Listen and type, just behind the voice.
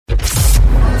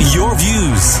Your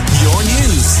views, your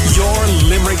news, your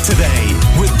Limerick Today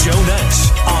with Joe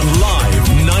Nash on Live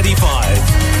 95.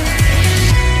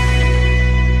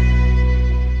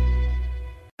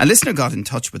 A listener got in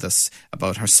touch with us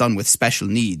about her son with special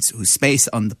needs whose space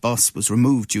on the bus was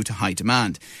removed due to high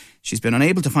demand. She's been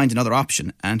unable to find another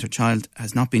option and her child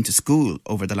has not been to school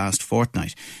over the last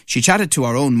fortnight. She chatted to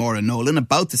our own Maura Nolan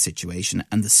about the situation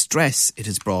and the stress it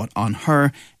has brought on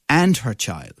her and her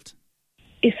child.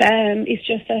 It's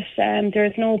just that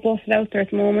there's no buses out there at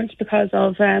the moment because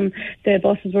of the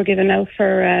buses were given out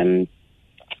for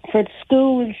the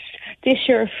schools this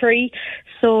year free.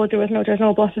 So there's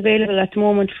no bus available at the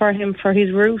moment for him for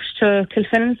his route to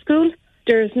Kilfinnan School.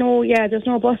 There's no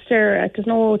bus there. There's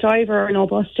no driver or no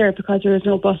bus there because there is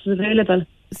no buses available.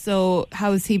 So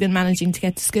how has he been managing to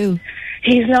get to school?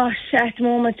 He's not at the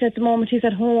moment. At the moment, he's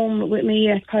at home with me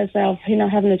because of not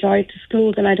having to drive to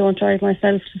school, and I don't drive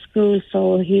myself to school,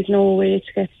 so he's no way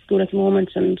to get to school at the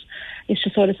moment, and it's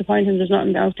just so disappointing. There's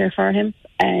nothing out there for him,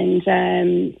 and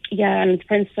and the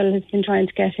principal has been trying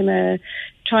to get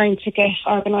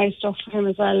organised stuff for him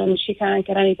as well, and she can't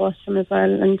get any bus for him as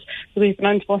well, and we've been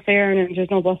on to Bus Éireann and there's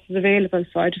no buses available,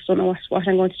 so I just don't know what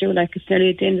I'm going to do. Like, it's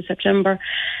nearly the end of September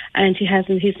and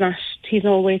he's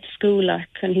no way to school, like,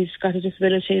 and he's got a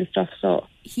disability and stuff. So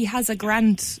he has a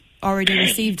grant already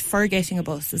received for getting a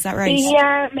bus, is that right?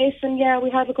 Yeah, Mason, we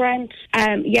have a grant.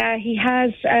 He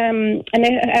has, and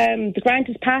the grant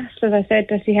is passed, as I said,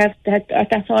 that he has,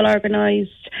 that's all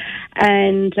organised,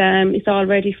 and it's all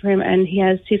ready for him, and he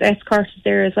has his escort is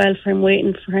there as well for him,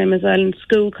 waiting for him as well in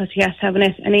school, because he has to have an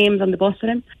Ames on the bus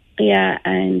with him. Yeah,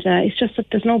 and it's just that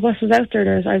there's no buses out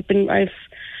there.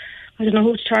 I don't know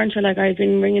who to turn to. Like, I've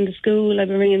been ringing the school, I've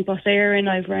been ringing Bus Éireann,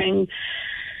 I've rang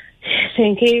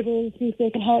St. Gabriel, see if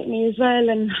they can help me as well,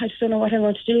 and I just don't know what I'm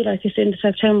going to do. Like, it's into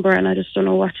September and I just don't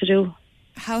know what to do.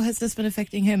 How has this been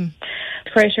affecting him? The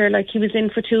pressure, like, he was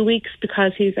in for 2 weeks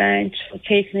because his aunt was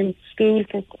taking him to school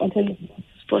until the bus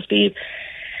was supposed to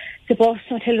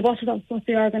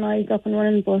be organised up and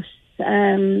running the bus.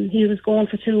 He was going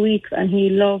for 2 weeks and he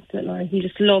loved it. Like, he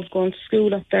just loved going to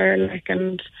school up there, like,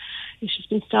 and it's just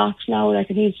been stopped now.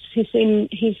 Like, and he's in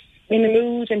the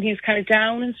mood and he's kind of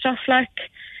down and stuff, like.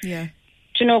 Yeah. Do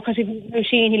you know, because he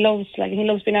loves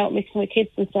being out mixing with kids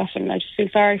and stuff, and I just feel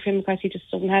sorry for him because he just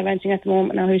doesn't have anything at the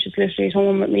moment now. He's just literally at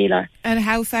home with me, like. And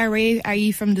how far away are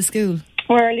you from the school?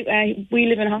 We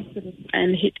live in a hospital,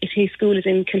 and his school is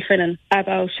in Kilfinnan,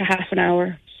 about a half an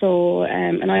hour. So,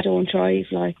 and I don't drive,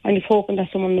 like. I'm just hoping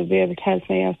that someone will be able to help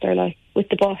me out there, like, with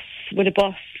a bus or a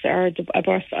bus,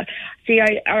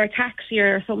 or a taxi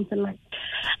or something, like.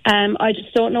 I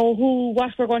just don't know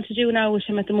what we're going to do now with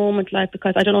him at the moment, like,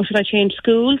 because I don't know, should I change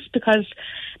schools, because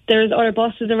there's other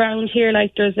buses around here,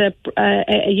 like there's a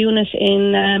unit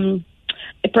in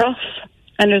Bruff,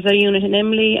 and there's a unit in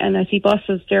Emily, and I see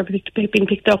buses, they're being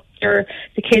picked up, they're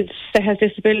the kids that have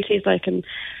disabilities, like, and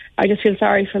I just feel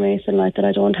sorry for Mason, like, that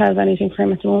I don't have anything for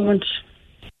him at the moment.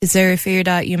 Is there a fear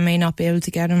that you may not be able to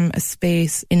get him a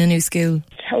space in a new school?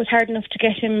 It was hard enough to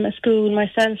get him a school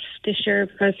myself this year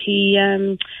because he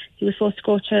was supposed to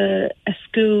go to a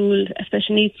school, a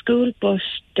special needs school, but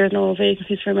there's no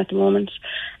vacancies for him at the moment.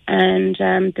 And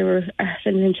they were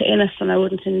sending him to Innis, and I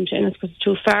wouldn't send him to Innis because it's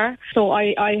too far. So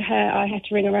I had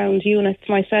to ring around units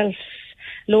myself,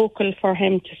 local, for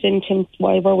him to send him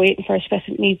while we're waiting for a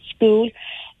special needs school.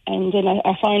 And then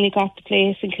I finally got the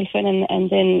place in Kilfinnan,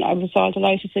 and then I was all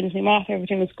delighted to send him off.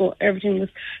 Everything was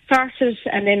sorted,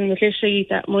 and then it was literally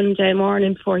that Monday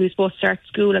morning before he was supposed to start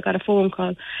school, I got a phone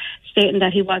call stating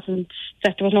that there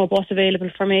was no bus available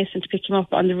for Mason to pick him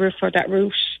up on the route for that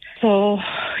route. So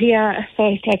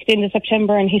it's like the end of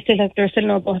September, and there's still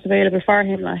no bus available for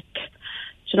him, like,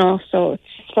 you know. So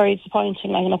it's very disappointing,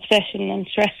 like, and upsetting and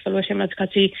stressful with him, like, because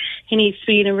he needs to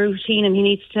be in a routine, and he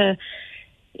needs to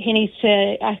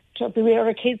be with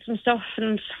other kids and stuff,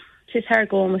 and it's hard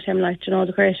going with him, like, you know,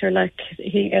 the creator, like,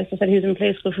 as I said, he was in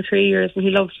play school for 3 years and he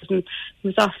loved it, and he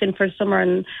was off in for the summer,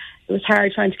 and it was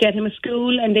hard trying to get him a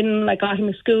school, and then I got him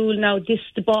a school. Now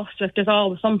the bus, like, there's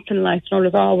always something, like, you know,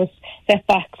 there's always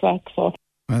setbacks, like, so.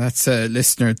 Well, that's a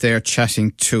listener there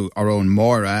chatting to our own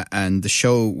Maura, and the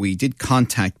show, we did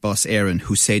contact Bus Éireann,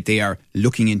 who said they are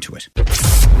looking into it.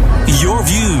 Your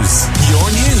views, your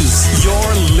news,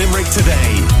 your Limerick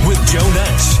Today with Joe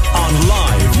Nash on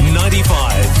Live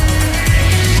 95.